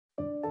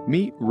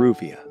Meet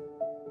Roovia,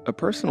 a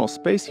personal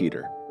space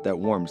heater that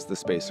warms the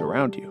space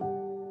around you.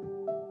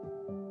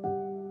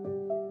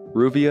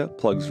 Roovia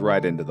plugs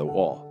right into the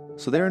wall,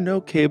 so there are no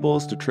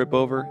cables to trip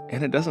over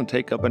and it doesn't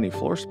take up any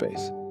floor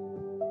space.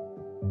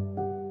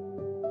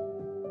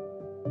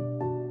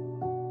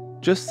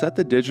 Just set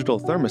the digital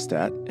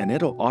thermostat and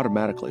it'll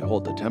automatically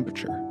hold the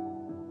temperature.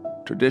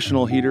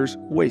 Traditional heaters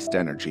waste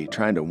energy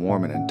trying to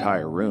warm an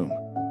entire room.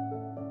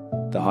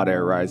 The hot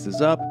air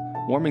rises up,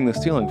 warming the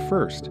ceiling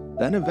first,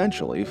 then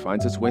eventually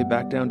finds its way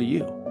back down to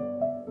you.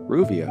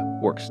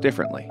 Roovia works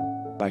differently,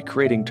 by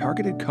creating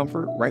targeted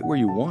comfort right where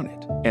you want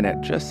it. And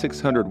at just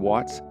 600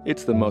 watts,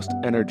 it's the most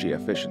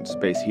energy-efficient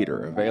space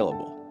heater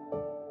available.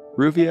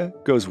 Roovia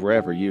goes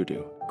wherever you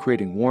do,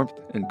 creating warmth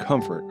and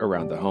comfort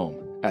around the home,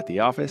 at the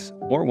office,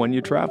 or when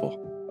you travel.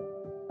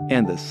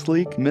 And the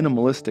sleek,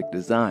 minimalistic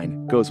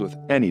design goes with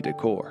any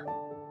decor.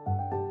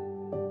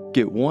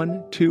 Get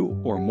 1,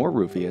 2, or more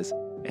Roovias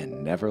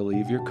and never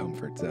leave your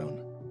comfort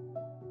zone.